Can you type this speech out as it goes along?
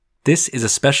This is a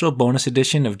special bonus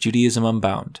edition of Judaism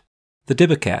Unbound, the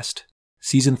Dybbukast,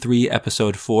 Season 3,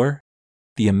 Episode 4,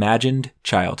 The Imagined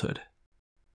Childhood.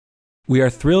 We are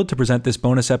thrilled to present this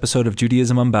bonus episode of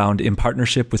Judaism Unbound in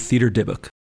partnership with Theater Dybbuk.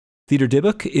 Theater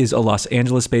Dybbuk is a Los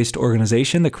Angeles-based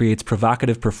organization that creates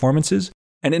provocative performances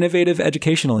and innovative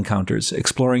educational encounters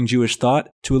exploring Jewish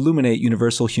thought to illuminate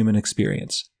universal human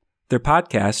experience. Their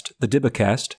podcast, the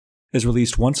Dybbukast, is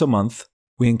released once a month.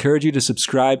 We encourage you to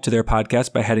subscribe to their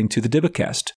podcast by heading to the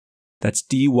Dybbukast. That's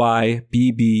Dybbukast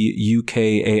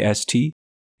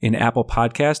in Apple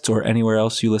Podcasts or anywhere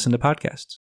else you listen to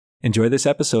podcasts. Enjoy this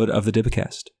episode of the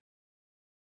Dybbukast.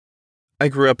 I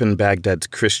grew up in Baghdad's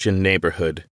Christian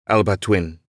neighborhood,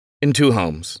 Al-Batwin, in two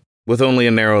homes, with only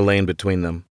a narrow lane between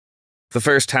them. The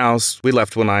first house we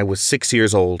left when I was 6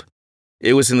 years old.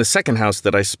 It was in the second house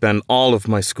that I spent all of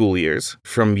my school years,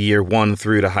 from year 1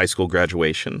 through to high school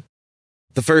graduation.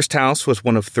 The first house was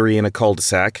one of 3 in a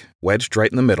cul-de-sac, wedged right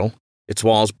in the middle, its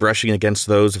walls brushing against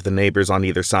those of the neighbors on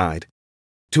either side.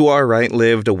 To our right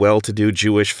lived a well-to-do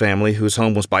Jewish family whose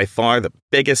home was by far the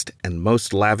biggest and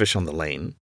most lavish on the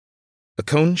lane. A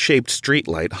cone-shaped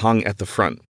streetlight hung at the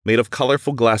front, made of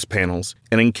colorful glass panels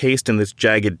and encased in this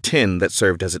jagged tin that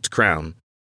served as its crown.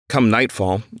 Come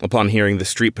nightfall, upon hearing the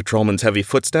street patrolman's heavy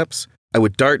footsteps, I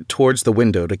would dart towards the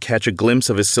window to catch a glimpse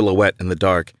of his silhouette in the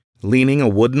dark, leaning a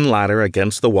wooden ladder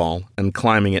against the wall and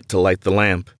climbing it to light the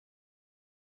lamp.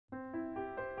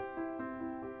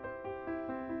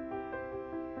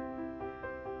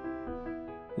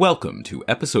 Welcome to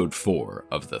Episode 4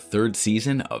 of the third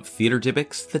season of Theater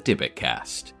Dybbuk's The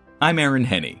Dybbukast. I'm Aaron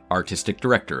Henney, Artistic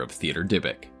Director of Theater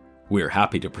Dybbuk. We're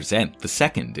happy to present the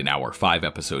second in our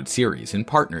 5-episode series in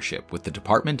partnership with the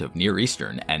Department of Near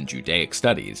Eastern and Judaic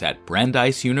Studies at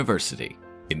Brandeis University.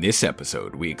 In this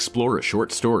episode, we explore a short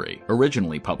story,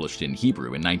 originally published in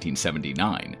Hebrew in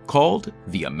 1979, called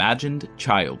The Imagined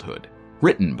Childhood,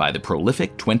 written by the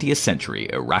prolific 20th century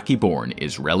Iraqi-born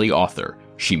Israeli author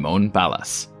Shimon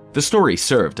Balas. The story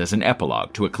served as an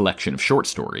epilogue to a collection of short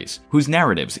stories, whose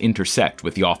narratives intersect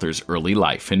with the author's early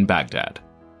life in Baghdad.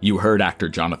 You heard actor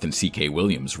Jonathan C.K.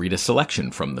 Williams read a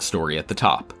selection from the story at the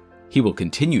top. He will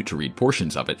continue to read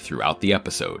portions of it throughout the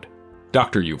episode.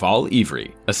 Dr. Yuval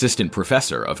Ivri, Assistant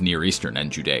Professor of Near Eastern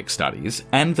and Judaic Studies,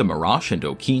 and the Marash and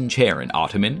Okeen Chair in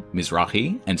Ottoman,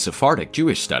 Mizrahi, and Sephardic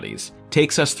Jewish Studies,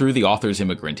 takes us through the author's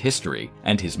immigrant history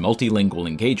and his multilingual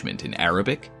engagement in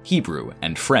Arabic, Hebrew,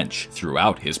 and French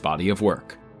throughout his body of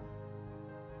work.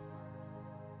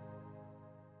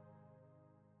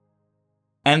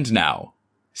 And now,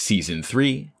 Season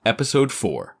 3, Episode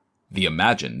 4, The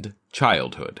Imagined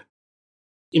Childhood.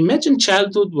 Imagined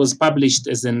Childhood was published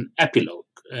as an epilogue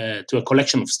to a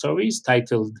collection of stories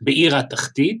titled Be'ir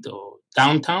HaTachtit, or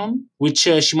Downtown, which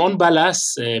Shimon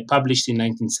Balas published in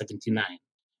 1979.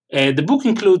 The book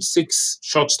includes 6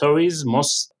 short stories,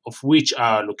 most of which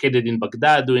are located in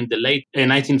Baghdad during the late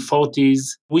 1940s,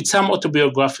 with some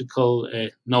autobiographical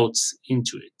notes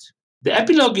into it. The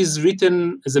epilogue is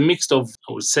written as a mix of,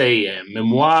 I would say,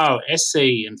 memoir,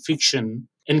 essay, and fiction,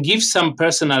 and gives some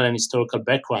personal and historical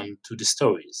background to the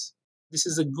stories. This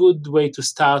is a good way to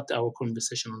start our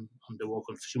conversation on the work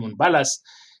of Shimon Balas,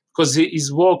 because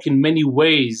his work in many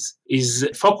ways is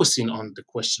focusing on the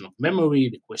question of memory,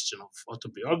 the question of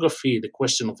autobiography, the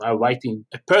question of how writing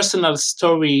a personal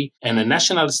story and a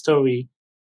national story.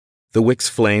 The wick's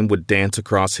flame would dance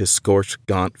across his scorched,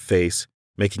 gaunt face,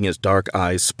 making his dark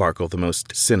eyes sparkle the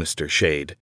most sinister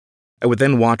shade. I would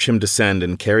then watch him descend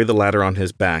and carry the ladder on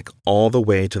his back all the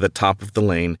way to the top of the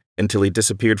lane until he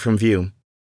disappeared from view.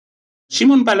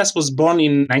 Shimon Balas was born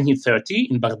in 1930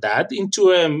 in Baghdad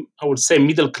into a, I would say,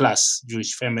 middle-class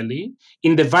Jewish family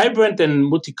in the vibrant and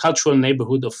multicultural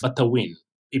neighborhood of Batawin.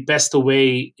 He passed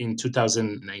away in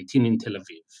 2019 in Tel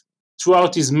Aviv.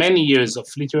 Throughout his many years of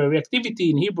literary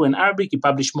activity in Hebrew and Arabic, he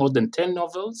published more than 10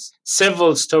 novels,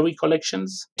 several story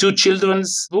collections, 2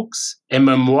 children's books, a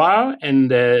memoir,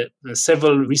 and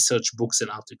several research books and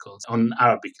articles on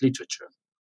Arabic literature.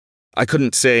 I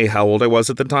couldn't say how old I was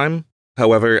at the time.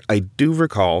 However, I do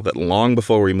recall that long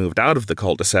before we moved out of the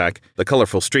cul-de-sac, the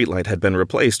colorful streetlight had been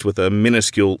replaced with a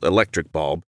minuscule electric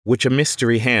bulb, which a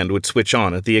mystery hand would switch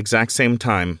on at the exact same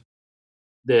time.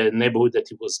 The neighborhood that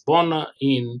he was born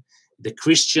in, the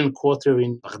Christian quarter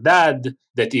in Baghdad,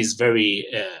 that is very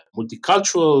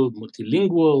multicultural,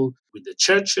 multilingual, with the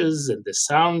churches and the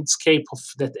soundscape of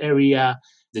that area,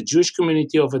 the Jewish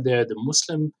community over there, the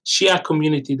Muslim Shia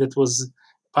community that was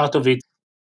part of it.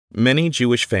 Many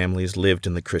Jewish families lived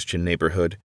in the Christian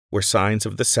neighborhood, where signs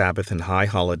of the Sabbath and high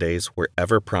holidays were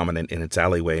ever prominent in its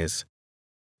alleyways.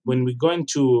 When we go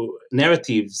into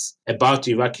narratives about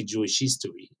Iraqi Jewish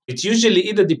history, it usually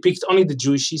either depicts only the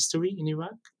Jewish history in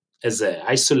Iraq as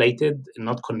isolated and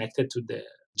not connected to the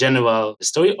general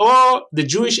story, or the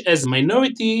Jewish as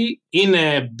minority in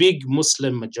a big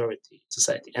Muslim majority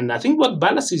society. And I think what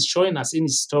Ballas is showing us in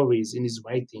his stories, in his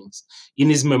writings, in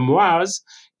his memoirs,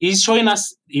 is showing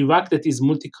us Iraq that is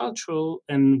multicultural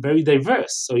and very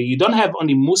diverse. So you don't have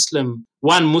only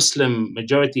one Muslim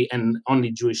majority and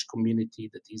only Jewish community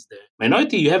that is the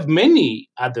minority. You have many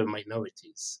other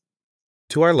minorities.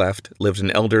 To our left lived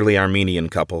an elderly Armenian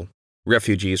couple,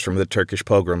 refugees from the Turkish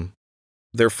pogrom.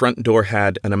 Their front door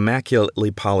had an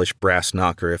immaculately polished brass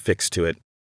knocker affixed to it,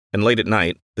 and late at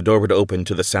night, the door would open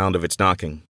to the sound of its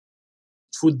knocking.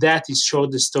 Through that, it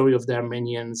showed the story of the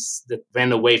Armenians that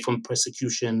ran away from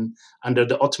persecution under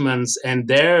the Ottomans and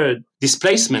their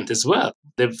displacement as well.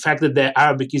 The fact that the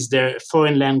Arabic is their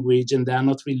foreign language and they are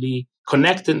not really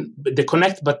connected, they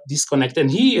connect but disconnect.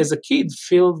 And he, as a kid,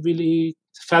 felt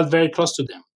very close to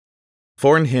them.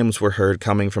 Foreign hymns were heard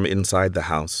coming from inside the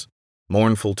house,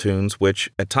 mournful tunes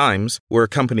which, at times, were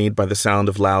accompanied by the sound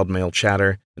of loud male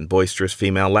chatter and boisterous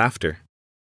female laughter.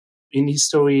 In his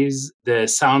stories, the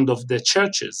sound of the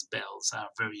church's bells are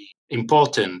very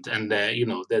important, and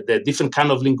the different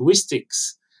kind of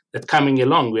linguistics that coming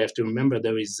along. We have to remember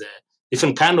there is a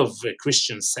different kind of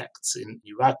Christian sects in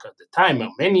Iraq at the time,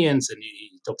 Armenians, and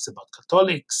he talks about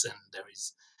Catholics, and there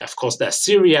is, of course,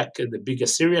 the big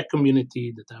Syriac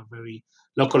community that are very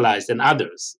localized, and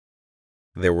others.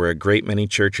 There were a great many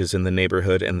churches in the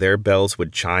neighborhood, and their bells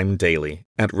would chime daily,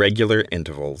 at regular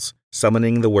intervals,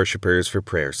 summoning the worshippers for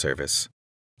prayer service.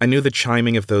 I knew the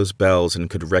chiming of those bells and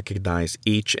could recognize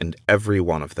each and every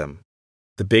one of them.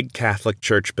 The big Catholic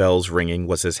church bells ringing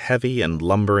was as heavy and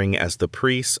lumbering as the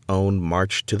priest's own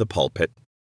march to the pulpit.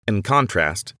 In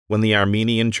contrast, when the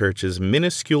Armenian church's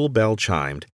minuscule bell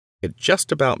chimed, it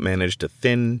just about managed a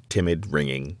thin, timid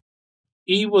ringing.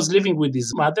 He was living with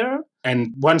his mother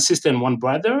and one sister and one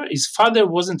brother. His father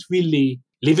wasn't really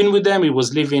living with them. He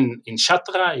was living in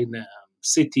Shatra, in a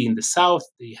city in the south.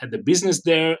 He had a business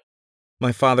there.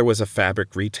 My father was a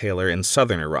fabric retailer in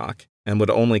southern Iraq and would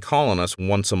only call on us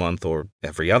once a month or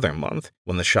every other month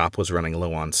when the shop was running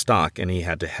low on stock and he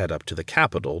had to head up to the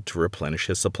capital to replenish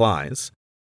his supplies.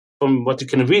 From what you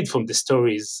can read from the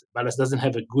stories, Ballas doesn't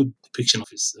have a good depiction of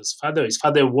his father. His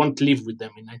father won't live with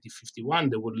them in 1951.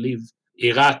 They would leave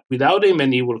Iraq without him,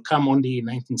 and he will come only in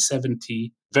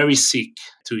 1970, very sick,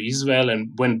 to Israel, and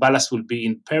when Ballas will be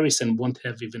in Paris and won't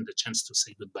have even the chance to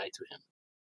say goodbye to him.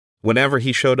 Whenever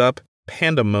he showed up,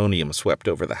 pandemonium swept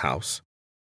over the house.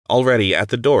 Already at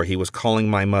the door he was calling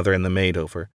my mother and the maid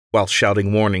over, while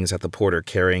shouting warnings at the porter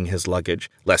carrying his luggage,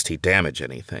 lest he damage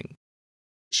anything.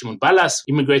 Shimon Ballas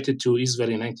immigrated to Israel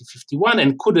in 1951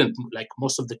 and couldn't, like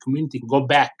most of the community, go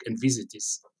back and visit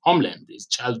his homeland, his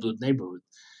childhood neighborhood.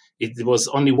 It was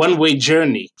only one-way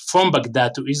journey from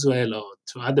Baghdad to Israel or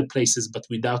to other places, but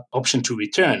without option to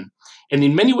return. And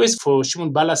in many ways, for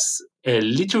Shimon Ballas'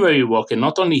 literary work, and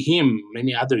not only him,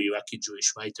 many other Iraqi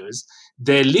Jewish writers,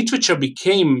 the literature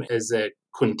became as a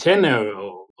container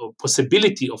or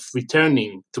possibility of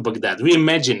returning to Baghdad,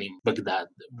 reimagining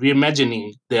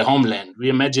the homeland,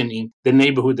 reimagining the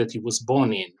neighborhood that he was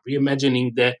born in,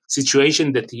 reimagining the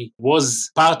situation that he was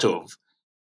part of.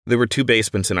 There were 2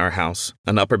 basements in our house,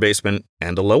 an upper basement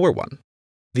and a lower one.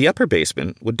 The upper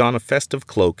basement would don a festive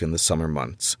cloak in the summer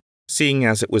months, seeing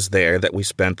as it was there that we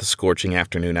spent the scorching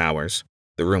afternoon hours.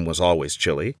 The room was always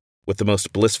chilly, with the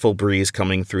most blissful breeze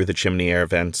coming through the chimney air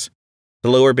vents. The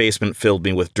lower basement filled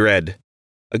me with dread.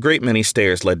 A great many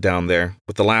stairs led down there,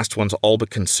 with the last ones all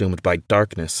but consumed by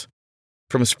darkness.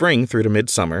 From spring through to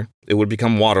midsummer, it would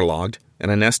become waterlogged, and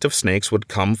a nest of snakes would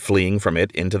come fleeing from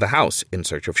it into the house in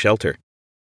search of shelter.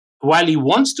 While he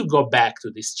wants to go back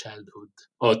to this childhood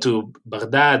or to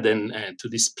Baghdad and to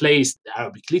this place, the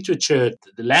Arabic literature,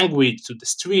 the language, to the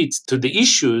streets, to the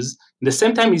issues, at the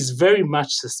same time he's very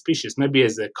much suspicious, maybe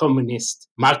as a communist,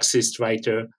 Marxist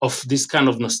writer, of this kind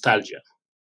of nostalgia.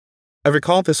 I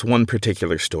recall this one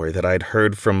particular story that I'd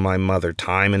heard from my mother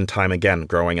time and time again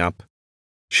growing up.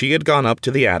 She had gone up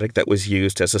to the attic that was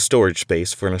used as a storage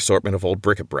space for an assortment of old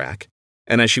bric-a-brac,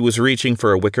 and as she was reaching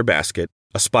for a wicker basket,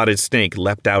 a spotted snake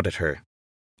leapt out at her.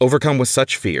 Overcome with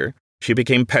such fear, she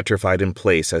became petrified in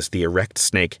place as the erect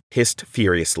snake hissed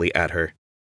furiously at her.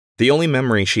 The only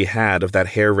memory she had of that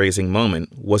hair-raising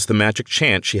moment was the magic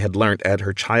chant she had learnt at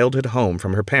her childhood home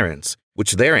from her parents,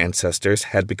 which their ancestors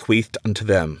had bequeathed unto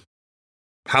them.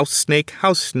 House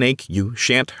snake, you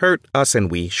shan't hurt us and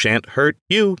we shan't hurt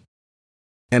you.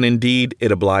 And indeed,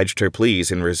 it obliged her pleas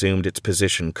and resumed its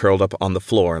position curled up on the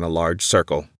floor in a large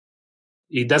circle.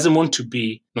 He doesn't want to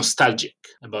be nostalgic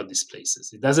about these places.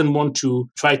 He doesn't want to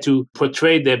try to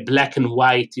portray the black and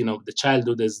white, the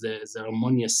childhood as the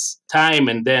harmonious time,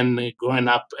 and then growing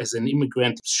up as an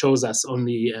immigrant shows us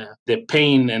only the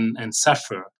pain and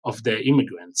suffer of the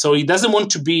immigrant. So he doesn't want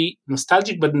to be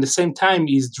nostalgic, but at the same time,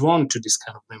 he's drawn to this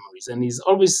kind of memories, and he's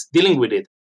always dealing with it.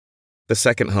 The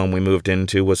second home we moved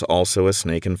into was also a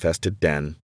snake-infested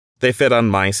den. They fed on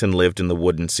mice and lived in the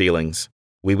wooden ceilings.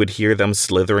 We would hear them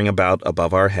slithering about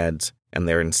above our heads and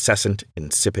their incessant,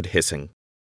 insipid hissing.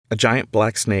 A giant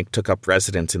black snake took up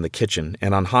residence in the kitchen,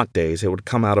 and on hot days it would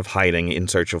come out of hiding in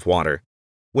search of water.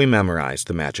 We memorized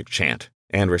the magic chant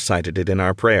and recited it in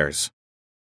our prayers.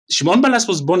 Shimon Balas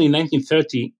was born in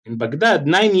 1930 in Baghdad,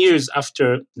 9 years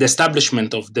after the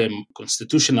establishment of the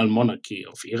constitutional monarchy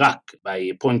of Iraq by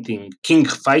appointing King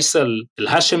Faisal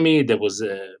al-Hashemi. There was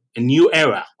a new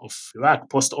era of Iraq,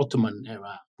 post-Ottoman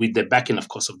era, with the backing, of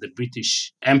course, of the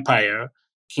British Empire.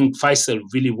 King Faisal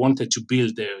really wanted to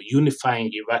build a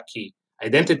unifying Iraqi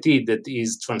identity that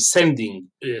is transcending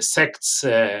sects,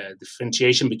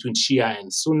 differentiation between Shia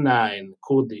and Sunni and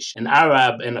Kurdish and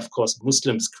Arab, and of course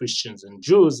Muslims, Christians, and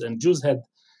Jews. And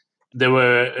they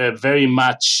were very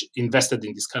much invested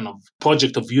in this kind of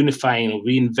project of unifying or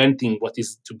reinventing what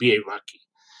is to be Iraqi.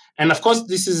 And of course,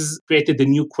 this has created a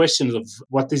new question of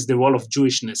what is the role of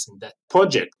Jewishness in that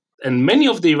project. And many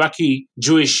of the Iraqi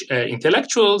Jewish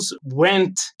intellectuals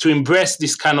went to embrace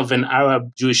this kind of an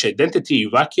Arab Jewish identity,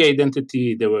 Iraqi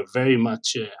identity. They were very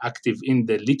much active in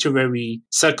the literary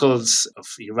circles of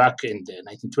Iraq in the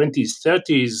 1920s,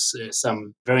 30s.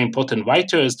 Some very important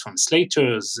writers,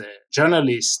 translators,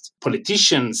 journalists,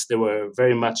 politicians. They were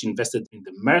very much invested in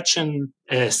the merchant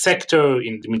sector,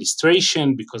 in the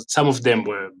administration, because some of them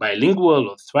were bilingual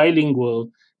or trilingual.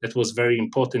 That was very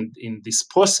important in this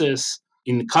process.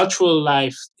 In cultural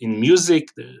life, in music,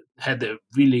 had a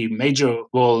really major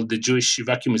role. The Jewish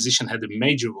Iraqi musician had a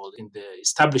major role in the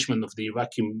establishment of the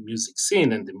Iraqi music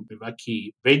scene and the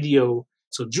Iraqi radio.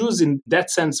 So Jews in that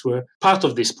sense were part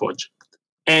of this project.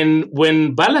 And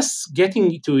when Balas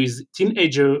getting to his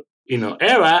teenager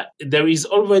era, there is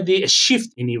already a shift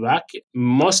in Iraq,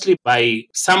 mostly by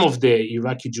some of the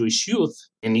Iraqi Jewish youth.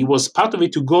 And he was part of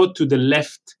it to go to the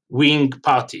left-wing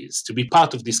parties, to be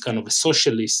part of this kind of a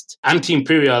socialist,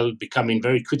 anti-imperial, becoming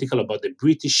very critical about the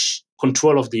British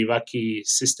control of the Iraqi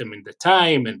system in the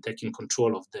time and taking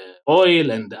control of the oil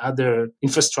and the other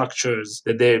infrastructures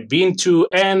that they've been to.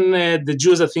 And the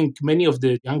Jews, I think many of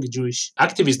the young Jewish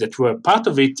activists that were part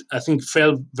of it, I think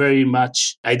felt very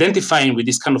much identifying with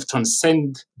this kind of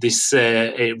transcend this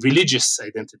religious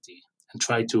identity and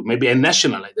try to maybe a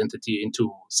national identity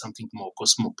into something more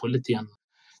cosmopolitan.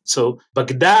 So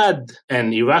Baghdad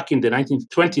and Iraq in the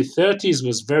 1920s, 30s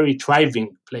was very thriving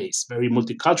place, very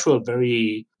multicultural,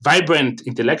 very vibrant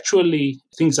intellectually.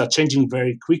 Things are changing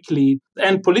very quickly.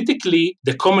 And politically,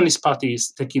 the Communist Party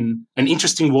is taking an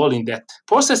interesting role in that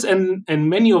process. And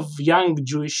many of young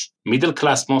Jewish, middle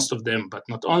class, most of them, but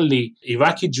not only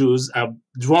Iraqi Jews, are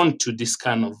drawn to this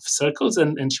kind of circles.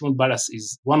 And Shimon Balas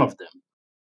is one of them.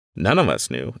 None of us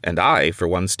knew, and I, for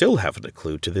one, still haven't a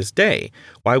clue to this day,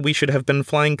 why we should have been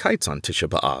flying kites on Tisha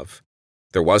B'Av.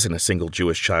 There wasn't a single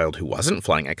Jewish child who wasn't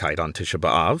flying a kite on Tisha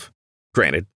B'Av.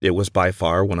 Granted, it was by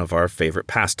far one of our favorite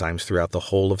pastimes throughout the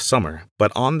whole of summer,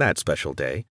 but on that special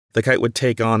day, the kite would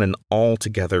take on an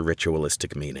altogether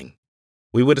ritualistic meaning.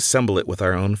 We would assemble it with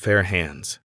our own fair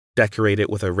hands, decorate it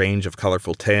with a range of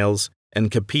colorful tails, and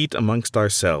compete amongst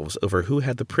ourselves over who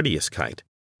had the prettiest kite,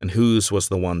 and whose was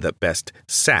the one that best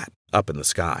sat up in the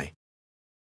sky.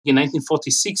 In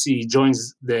 1946, he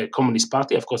joins the Communist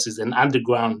Party. Of course, it's an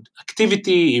underground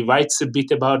activity. He writes a bit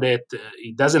about it.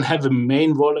 He doesn't have a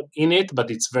main role in it,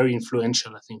 but it's very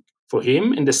influential, I think, for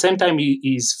him. And at the same time,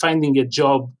 he's finding a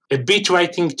job, a bit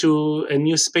writing to a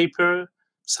newspaper,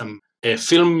 some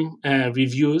film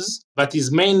reviews. But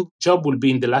his main job will be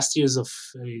in the last years of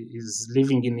his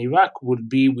living in Iraq, would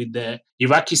be with the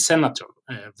Iraqi senator,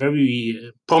 a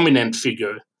very prominent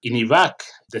figure in Iraq,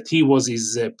 that he was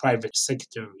his private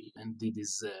secretary and did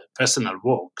his personal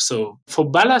work. So for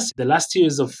Balas, the last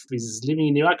years of his living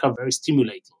in Iraq are very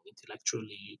stimulating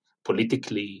intellectually,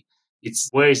 politically. It's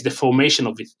where the formation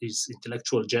of his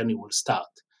intellectual journey will start.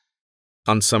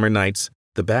 On summer nights,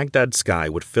 the Baghdad sky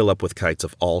would fill up with kites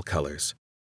of all colors.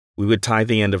 We would tie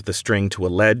the end of the string to a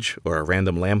ledge or a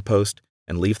random lamppost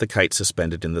and leave the kite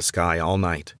suspended in the sky all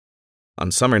night.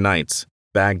 On summer nights,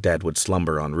 Baghdad would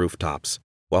slumber on rooftops,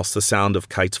 whilst the sound of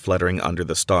kites fluttering under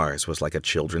the stars was like a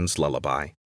children's lullaby.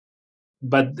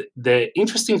 But the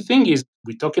interesting thing is,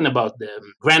 We're talking about the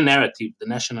grand narrative, the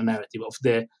national narrative of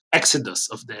the exodus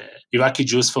of the Iraqi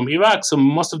Jews from Iraq. So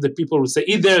most of the people would say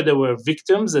either they were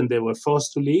victims and they were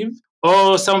forced to leave,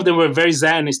 or some of them were very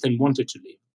Zionist and wanted to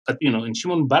leave. But, in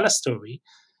Shimon Bala's story,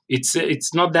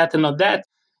 it's not that and not that.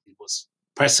 He was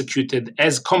persecuted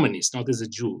as communist, not as a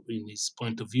Jew in his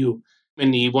point of view.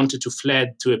 And he wanted to flee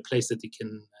to a place that he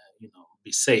can,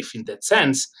 be safe in that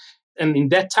sense. And in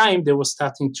that time, they were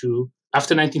starting to,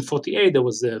 after 1948, there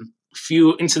was a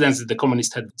few incidents that the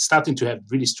communists had starting to have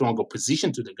really strong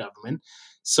opposition to the government.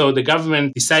 So the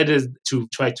government decided to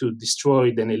try to destroy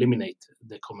and eliminate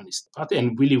the Communist Party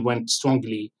and really went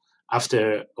strongly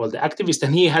after all the activists,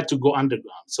 and he had to go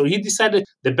underground. So he decided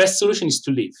the best solution is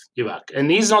to leave Iraq. And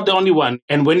he's not the only one.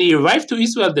 And when he arrived to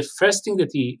Israel, the first thing that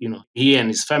he and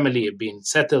his family had been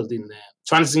settled in a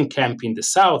transit camp in the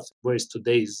south, whereas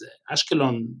today is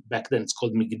Ashkelon. Back then it's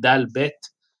called Migdal Bet.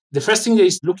 The first thing that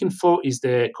he's looking for is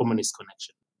the communist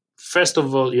connection. First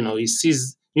of all, he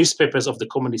sees newspapers of the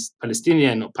communist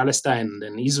Palestinian or Palestine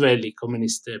and Israeli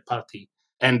Communist Party.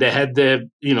 And they had,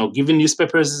 given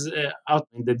newspapers out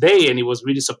in the day, and he was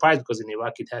really surprised because in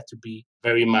Iraq it had to be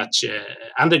very much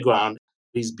underground.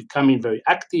 He's becoming very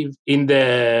active in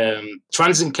the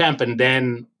transit camp and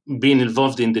then being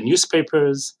involved in the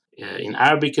newspapers in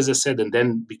Arabic, as I said, and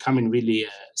then becoming really a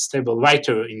stable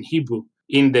writer in Hebrew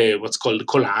in the what's called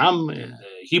Kol Ha'am,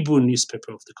 Hebrew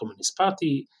newspaper of the Communist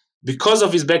Party. Because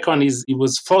of his background, he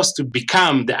was forced to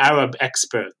become the Arab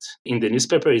expert in the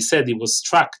newspaper. He said he was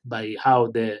struck by how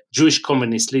the Jewish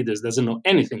communist leaders doesn't know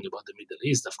anything about the Middle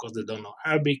East. Of course, they don't know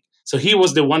Arabic. So he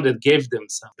was the one that gave them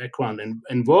some background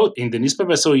and wrote in the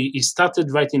newspaper. So he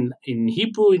started writing in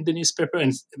Hebrew in the newspaper,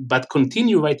 but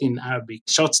continued writing in Arabic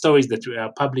short stories that were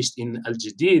published in Al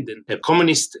Jadid and the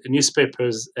communist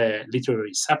newspaper's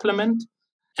literary supplement.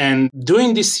 And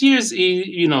during these years,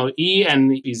 he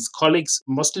and his colleagues,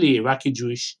 mostly Iraqi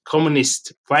Jewish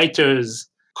communist writers,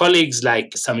 colleagues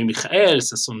like Sami Michael,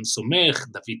 Sasson Somech,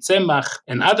 David Tzemach,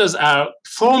 and others are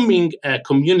forming a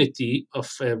community of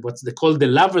what they call the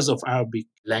lovers of Arabic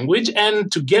language.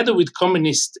 And together with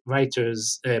communist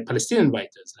writers, Palestinian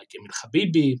writers like Emil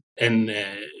Habibi and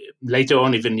later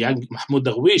on even young Mahmoud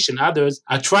Darwish and others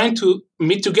are trying to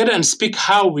meet together and speak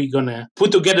how we're going to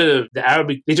put together the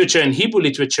Arabic literature and Hebrew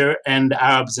literature and the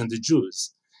Arabs and the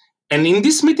Jews. And in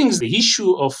these meetings, the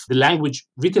issue of the language,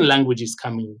 written language, is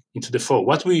coming into the fore.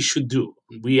 What we should do.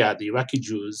 We are the Iraqi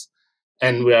Jews,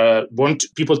 and we want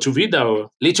people to read our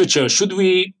literature. Should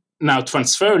we now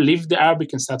leave the Arabic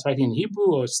and start writing in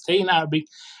Hebrew, or stay in Arabic?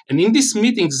 And in these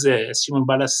meetings, as Shimon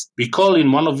Balas recalled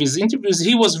in one of his interviews,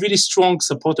 he was really strong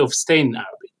supporter of staying in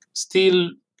Arabic.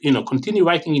 Still, continue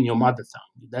writing in your mother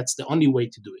tongue. That's the only way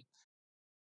to do it.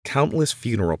 Countless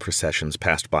funeral processions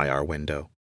passed by our window.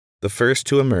 The first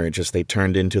to emerge as they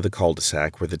turned into the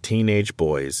cul-de-sac were the teenage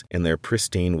boys in their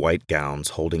pristine white gowns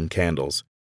holding candles.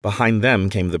 Behind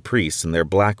them came the priests in their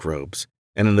black robes,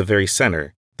 and in the very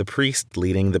center, the priest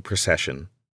leading the procession.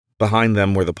 Behind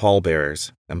them were the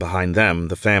pallbearers, and behind them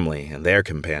the family and their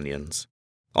companions.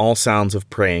 All sounds of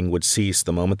praying would cease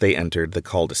the moment they entered the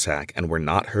cul-de-sac and were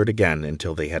not heard again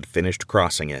until they had finished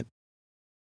crossing it.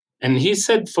 And he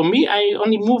said, for me, I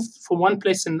only moved from one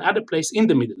place and another place in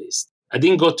the Middle East. I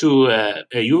didn't go to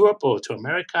Europe or to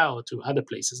America or to other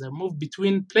places. I moved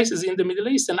between places in the Middle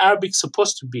East, and Arabic is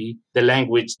supposed to be the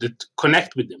language that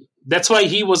connect with them. That's why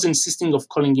he was insisting of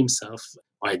calling himself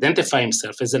or identify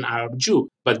himself as an Arab Jew.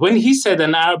 But when he said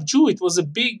an Arab Jew, it was a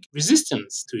big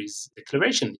resistance to his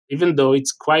declaration, even though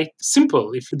it's quite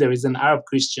simple. If there is an Arab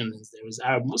Christian and there is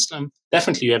Arab Muslim,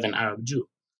 definitely you have an Arab Jew.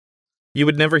 You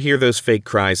would never hear those fake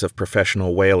cries of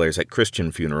professional wailers at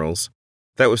Christian funerals.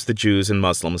 That was the Jews and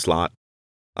Muslims' lot.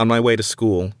 On my way to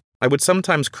school, I would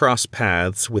sometimes cross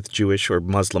paths with Jewish or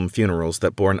Muslim funerals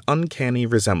that bore an uncanny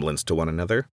resemblance to one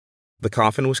another. The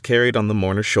coffin was carried on the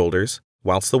mourner's shoulders,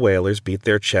 whilst the wailers beat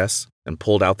their chests and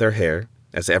pulled out their hair,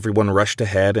 as everyone rushed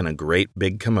ahead in a great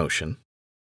big commotion.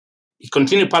 He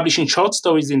continued publishing short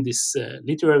stories in this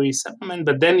literary supplement,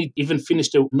 but then he even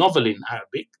finished a novel in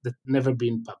Arabic that never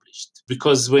been published.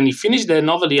 Because when he finished the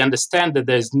novel, he understood that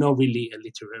there's no really a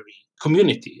literary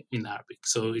community in Arabic.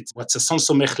 So it's what Sasson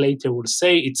Somech later will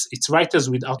say, it's writers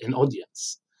without an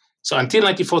audience. So until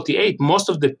 1948, most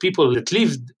of the people that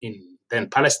lived in then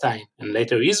Palestine and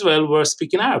later Israel were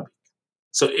speaking Arabic.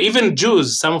 So even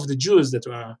Jews, some of the Jews that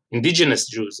were indigenous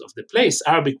Jews of the place,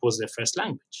 Arabic was their first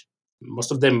language.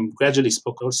 Most of them gradually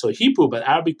spoke also Hebrew, but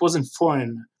Arabic wasn't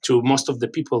foreign to most of the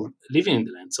people living in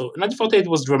the land. So 1948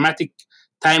 was a dramatic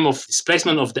time of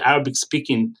displacement of the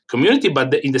Arabic-speaking community,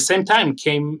 but in the same time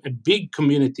came a big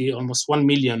community, almost 1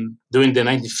 million during the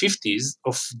 1950s,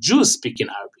 of Jews speaking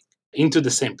Arabic. into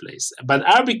the same place. But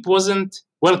Arabic wasn't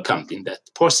welcomed in that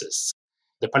process.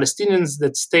 The Palestinians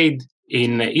that stayed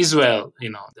in Israel, the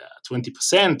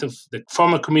 20% of the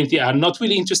former community are not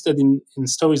really interested in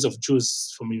stories of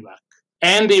Jews from Iraq.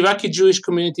 And the Iraqi Jewish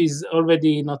community is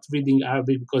already not reading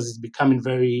Arabic because it's becoming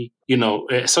very,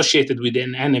 associated with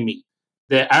an enemy.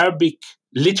 The Arabic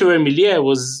literary milieu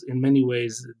was in many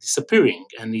ways disappearing,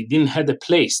 and he didn't have a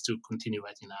place to continue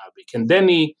writing Arabic. And then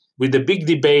with the big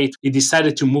debate, he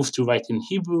decided to move to write in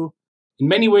Hebrew. In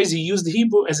many ways, he used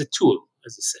Hebrew as a tool,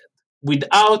 as he said,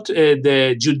 without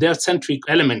the Judeo-centric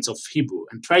elements of Hebrew,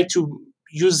 and try to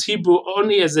use Hebrew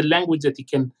only as a language that he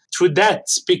can, through that,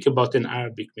 speak about an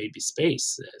Arabic maybe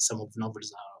space. Some of the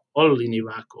novels are all in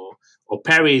Iraq or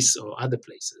Paris or other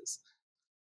places.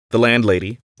 The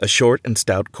landlady, a short and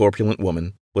stout corpulent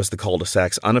woman, was the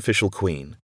cul-de-sac's unofficial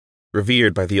queen,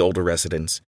 revered by the older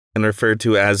residents and referred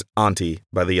to as Auntie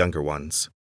by the younger ones.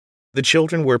 The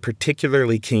children were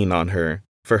particularly keen on her,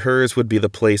 for hers would be the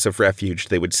place of refuge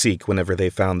they would seek whenever they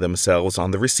found themselves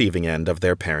on the receiving end of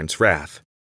their parents' wrath.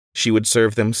 She would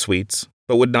serve them sweets,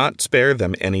 but would not spare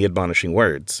them any admonishing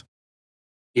words.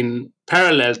 In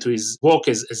parallel to his work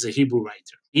as a Hebrew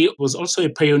writer, he was also a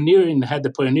pioneer and had a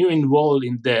pioneering role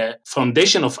in the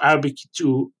foundation of Arabic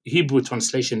to Hebrew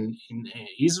translation in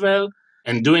Israel.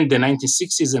 And during the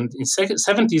 1960s and in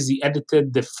 70s, he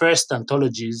edited the first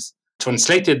anthologies,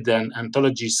 translated the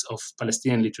anthologies of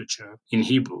Palestinian literature in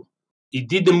Hebrew. He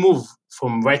did the move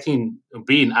from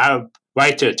being Arab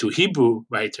writer to Hebrew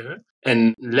writer,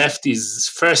 and left his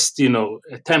first,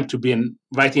 attempt to be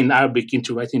writing in Arabic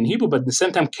into writing in Hebrew, but at the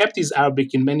same time kept his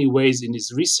Arabic in many ways in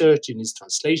his research, in his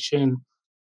translation.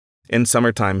 In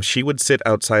summertime, she would sit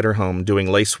outside her home doing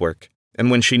lacework, and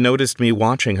when she noticed me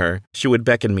watching her, she would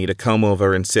beckon me to come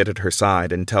over and sit at her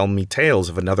side and tell me tales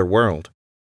of another world.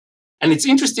 And it's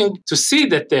interesting to see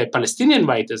that the Palestinian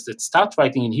writers that start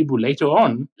writing in Hebrew later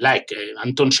on, like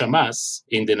Anton Shamas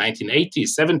in the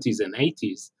 1980s, 70s, and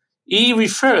 80s, he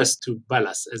refers to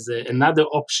Ballas as another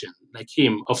option, like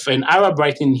him, of an Arab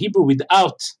writing in Hebrew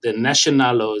without the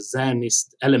national or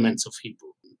Zionist elements of Hebrew.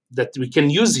 That we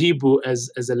can use Hebrew as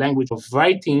a language of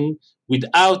writing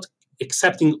without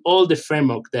accepting all the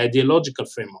framework, the ideological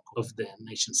framework of the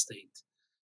nation state.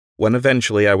 When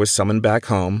eventually I was summoned back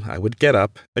home, I would get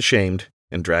up, ashamed,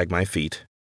 and drag my feet.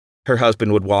 Her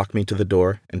husband would walk me to the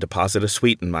door and deposit a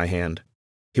sweet in my hand.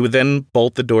 He would then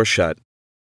bolt the door shut.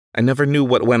 I never knew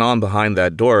what went on behind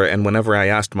that door, and whenever I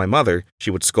asked my mother,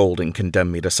 she would scold and condemn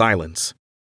me to silence.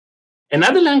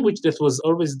 Another language that was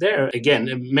always there, again,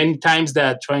 many times they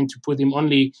are trying to put him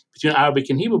only between Arabic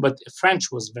and Hebrew, but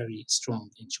French was very strong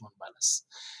in Shimon Ballas.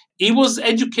 He was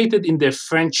educated in the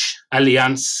French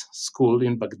Alliance school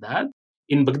in Baghdad.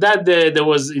 In Baghdad, there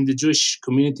was, in the Jewish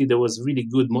community, there was really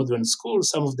good modern schools.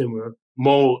 Some of them were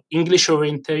more English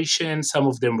orientation. Some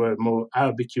of them were more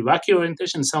Arabic Iraqi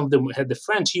orientation. Some of them had the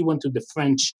French. He went to the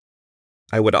French.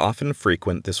 I would often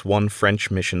frequent this one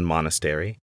French mission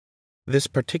monastery. This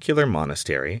particular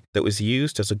monastery, that was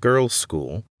used as a girls'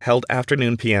 school, held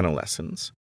afternoon piano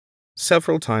lessons.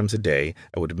 Several times a day,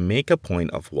 I would make a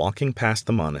point of walking past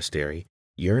the monastery,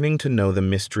 yearning to know the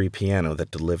mystery piano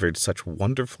that delivered such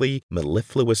wonderfully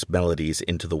mellifluous melodies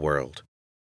into the world.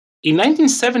 In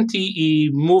 1970, he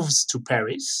moves to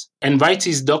Paris and writes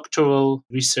his doctoral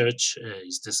research,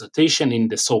 his dissertation in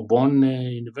the Sorbonne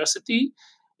University,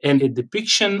 and a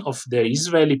depiction of the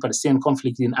Israeli-Palestinian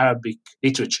conflict in Arabic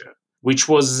literature, which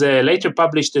was later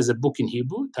published as a book in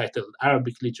Hebrew titled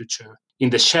Arabic Literature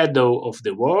in the Shadow of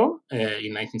the War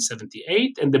in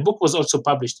 1978. And the book was also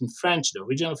published in French, the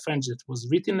original French that was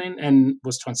written in, and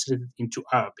was translated into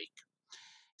Arabic.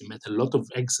 He met a lot of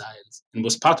exiles and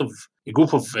was part of a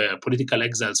group of political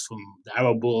exiles from the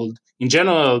Arab world in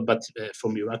general, but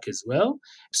from Iraq as well.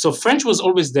 So French was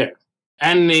always there.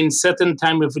 And in certain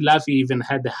time of his life, he even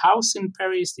had a house in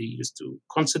Paris. He used to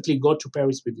constantly go to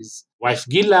Paris with his wife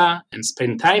Gila and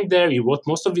spend time there. He wrote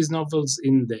most of his novels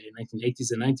in the 1980s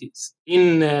and 90s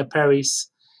in Paris.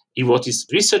 He wrote his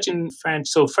research in French.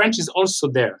 So French is also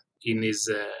there in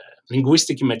his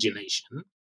linguistic imagination.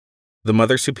 The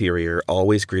Mother Superior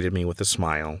always greeted me with a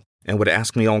smile and would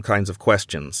ask me all kinds of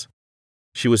questions.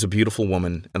 She was a beautiful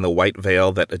woman, and the white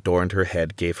veil that adorned her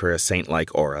head gave her a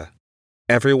saint-like aura.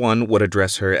 Everyone would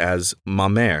address her as Ma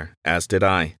Mère, as did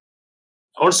I.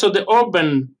 Also, the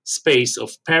urban space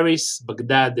of Paris,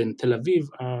 Baghdad, and Tel Aviv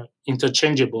are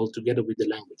interchangeable together with the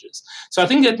languages. So I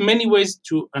think that many ways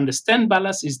to understand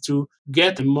Ballas is to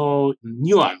get a more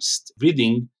nuanced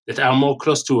reading that are more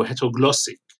close to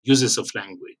heteroglossic uses of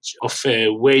language, of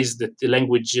ways that the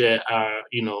language are,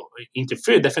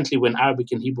 interfere, definitely when Arabic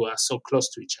and Hebrew are so close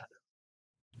to each other.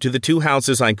 Do the two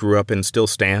houses I grew up in still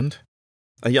stand?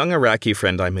 A young Iraqi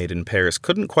friend I made in Paris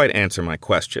couldn't quite answer my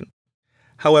question.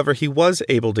 However, he was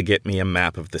able to get me a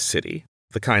map of the city,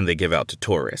 the kind they give out to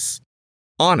tourists.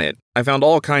 On it, I found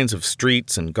all kinds of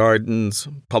streets and gardens,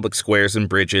 public squares and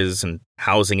bridges, and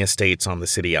housing estates on the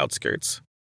city outskirts.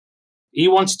 He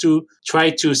wants to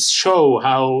try to show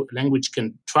how language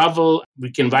can travel.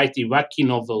 We can write Iraqi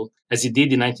novel, as he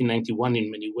did in 1991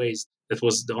 in many ways. That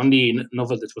was the only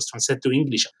novel that was translated to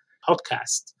English.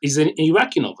 Outcast is an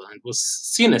Iraqi novel and was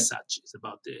seen as such. It's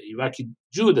about the Iraqi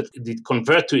Jew that did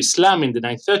convert to Islam in the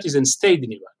 1930s and stayed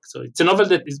in Iraq. So it's a novel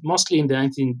that is mostly in the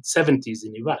 1970s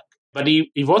in Iraq, but he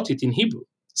wrote it in Hebrew.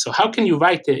 So how can you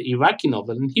write an Iraqi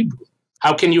novel in Hebrew?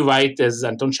 How can you write, as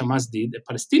Anton Shammas did, a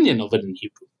Palestinian novel in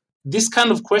Hebrew? These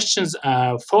kind of questions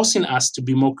are forcing us to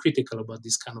be more critical about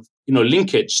this kind of,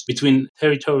 linkage between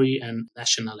territory and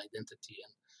national identity.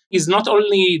 And he's not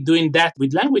only doing that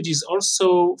with language, he's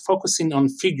also focusing on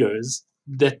figures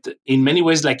that in many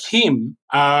ways, like him,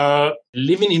 are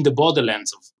living in the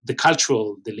borderlands of the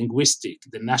cultural, the linguistic,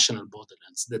 the national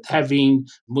borderlands, that having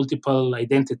multiple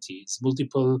identities,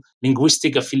 multiple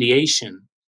linguistic affiliation.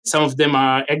 Some of them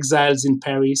are exiles in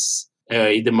Paris,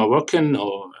 either Moroccan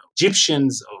or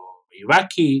Egyptians or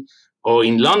Iraqi, or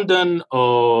in London,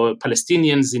 or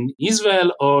Palestinians in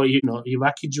Israel, or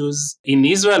Iraqi Jews in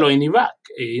Israel or in Iraq.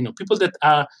 People that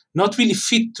are not really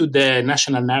fit to the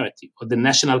national narrative or the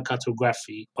national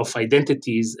cartography of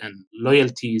identities and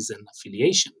loyalties and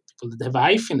affiliation. People that have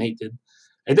hyphenated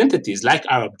identities, like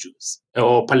Arab Jews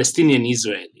or Palestinian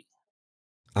Israeli.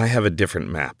 I have a different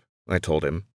map, I told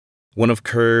him. One of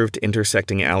curved,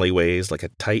 intersecting alleyways like a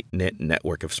tight-knit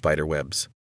network of spiderwebs.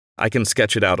 I can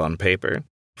sketch it out on paper,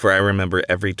 for I remember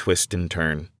every twist and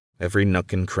turn, every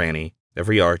nook and cranny,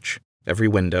 every arch, every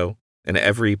window, and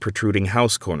every protruding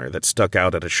house corner that stuck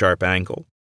out at a sharp angle,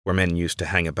 where men used to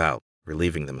hang about,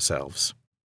 relieving themselves.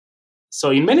 So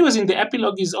in many ways, in the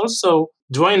epilogue, he's also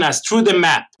drawing us through the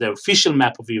map, the official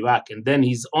map of Iraq, and then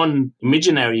his own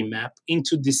imaginary map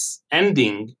into this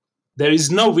ending. There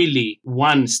is no really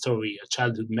one story, a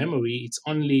childhood memory. It's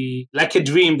only like a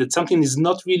dream that something is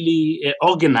not really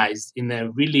organized in a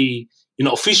really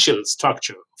official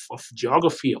structure of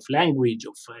geography, of language,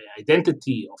 of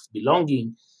identity, of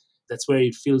belonging. That's where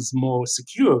it feels more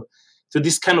secure to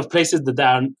these kind of places that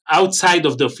are outside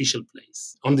of the official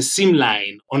place, on the seam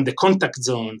line, on the contact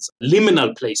zones,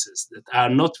 liminal places that are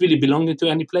not really belonging to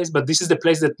any place, but this is the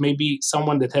place that maybe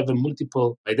someone that have a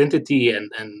multiple identity and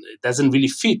it doesn't really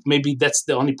fit, maybe that's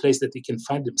the only place that he can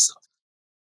find himself.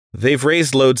 They've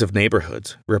raised loads of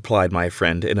neighborhoods, replied my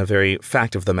friend in a very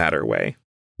fact-of-the-matter way.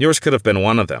 Yours could have been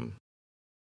one of them.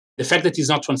 The fact that he's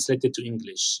not translated to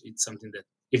English, it's something that,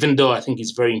 even though I think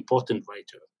he's a very important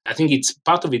writer, I think it's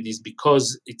part of it is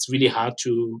because it's really hard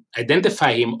to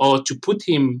identify him or to put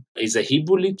him as a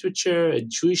Hebrew literature, a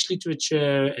Jewish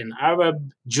literature, an Arab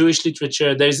Jewish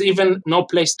literature. There's even no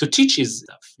place to teach his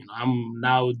stuff. I'm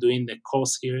now doing a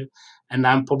course here, and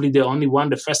I'm probably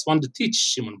the first one to teach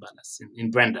Shimon Balas in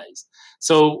Brandeis.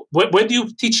 So where do you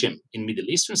teach him? In Middle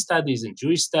Eastern studies, in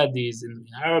Jewish studies, in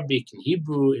Arabic, in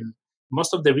Hebrew, in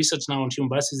most of the research now on Shimon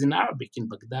Balas is in Arabic, in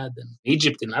Baghdad and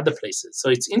Egypt and other places. So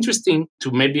it's interesting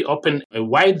to maybe open a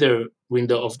wider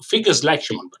window of figures like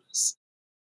Shimon Balas.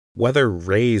 Whether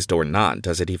raised or not,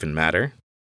 does it even matter?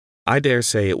 I dare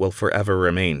say it will forever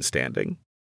remain standing.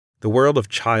 The world of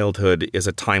childhood is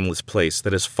a timeless place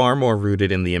that is far more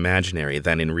rooted in the imaginary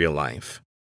than in real life.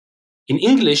 In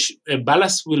English,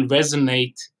 Balas will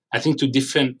resonate, I think, to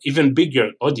different, even bigger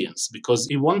audience, because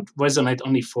it won't resonate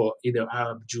only for either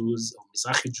Arab Jews or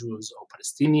Mizrahi Jews or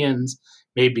Palestinians,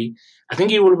 maybe. I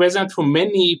think it will resonate for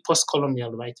many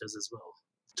post-colonial writers as well.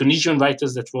 Tunisian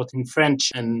writers that wrote in French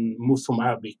and moved from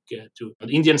Arabic to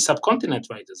Indian subcontinent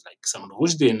writers like Salman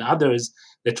Rushdie and others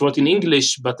that wrote in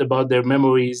English, but about their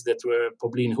memories that were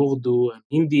probably in Urdu and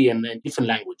Hindi and different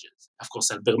languages. Of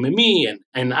course, Albert Memmi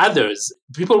and others.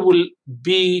 People will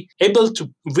be able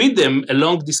to read them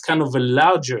along this kind of a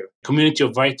larger community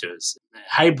of writers,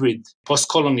 hybrid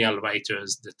post-colonial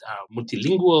writers that are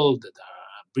multilingual, that are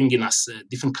bringing us a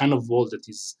different kind of world that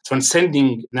is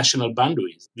transcending national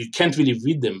boundaries. You can't really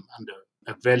read them under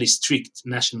a very strict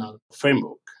national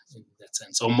framework in that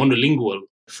sense, or monolingual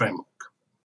framework.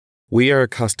 We are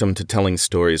accustomed to telling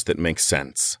stories that make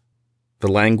sense.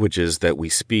 The languages that we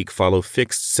speak follow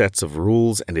fixed sets of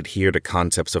rules and adhere to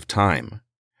concepts of time.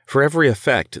 For every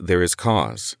effect, there is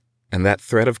cause, and that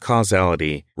thread of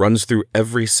causality runs through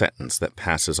every sentence that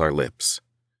passes our lips.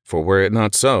 For were it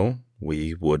not so,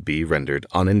 we would be rendered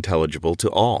unintelligible to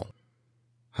all.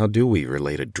 How do we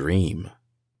relate a dream?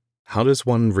 How does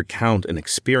one recount an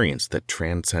experience that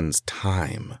transcends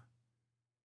time?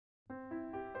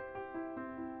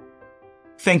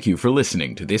 Thank you for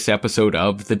listening to this episode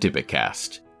of the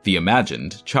Dybbukast, The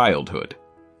Imagined Childhood.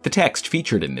 The text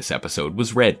featured in this episode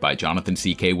was read by Jonathan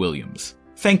C.K. Williams.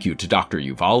 Thank you to Dr.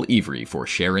 Yuval Ivri for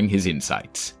sharing his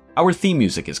insights. Our theme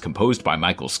music is composed by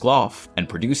Michael Skloff and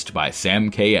produced by Sam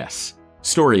K.S.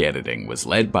 Story editing was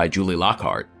led by Julie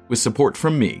Lockhart, with support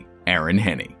from me, Aaron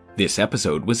Henney. This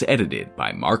episode was edited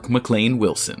by Mark McLean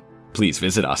Wilson. Please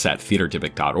visit us at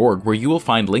theaterdybbuk.org, where you will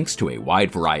find links to a wide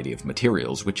variety of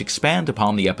materials which expand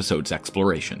upon the episode's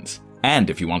explorations. And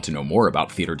if you want to know more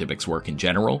about Theater Dybbuk's work in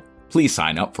general, please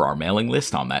sign up for our mailing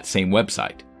list on that same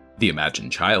website. The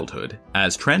Imagined Childhood,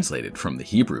 as translated from the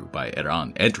Hebrew by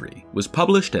Eran Edri, was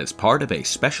published as part of a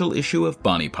special issue of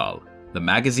Banipal, the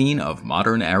magazine of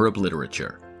modern Arab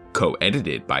literature,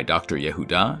 co-edited by Dr.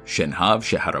 Yehuda Shenhav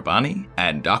Sheharabani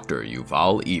and Dr.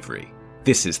 Yuval Ivri.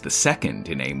 This is the second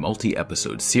in a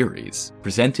multi-episode series,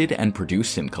 presented and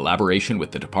produced in collaboration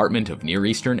with the Department of Near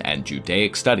Eastern and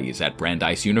Judaic Studies at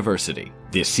Brandeis University.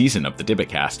 This season of the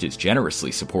Dybbukast is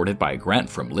generously supported by a grant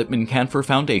from Lippman Canfer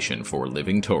Foundation for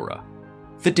Living Torah.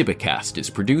 The Dybbukast is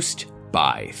produced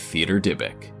by Theater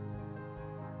Dybbuk.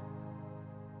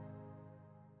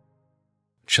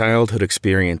 Childhood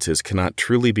experiences cannot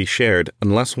truly be shared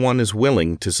unless one is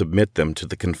willing to submit them to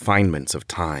the confinements of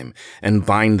time and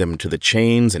bind them to the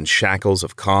chains and shackles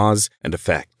of cause and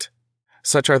effect.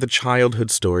 Such are the childhood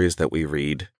stories that we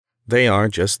read. They are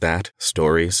just that,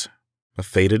 stories, a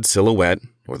faded silhouette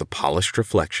or the polished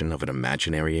reflection of an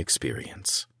imaginary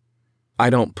experience. I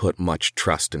don't put much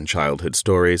trust in childhood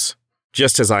stories,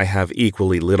 just as I have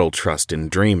equally little trust in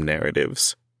dream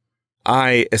narratives.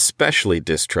 I especially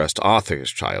distrust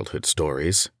authors' childhood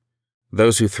stories.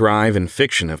 Those who thrive in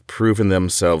fiction have proven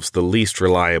themselves the least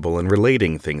reliable in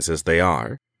relating things as they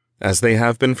are, as they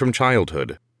have been from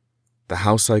childhood. The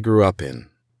house I grew up in,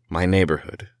 my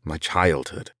neighborhood, my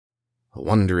childhood, a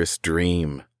wondrous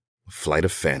dream, a flight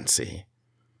of fancy,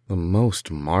 the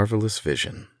most marvelous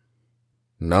vision.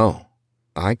 No,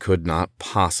 I could not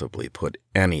possibly put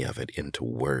any of it into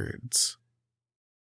words.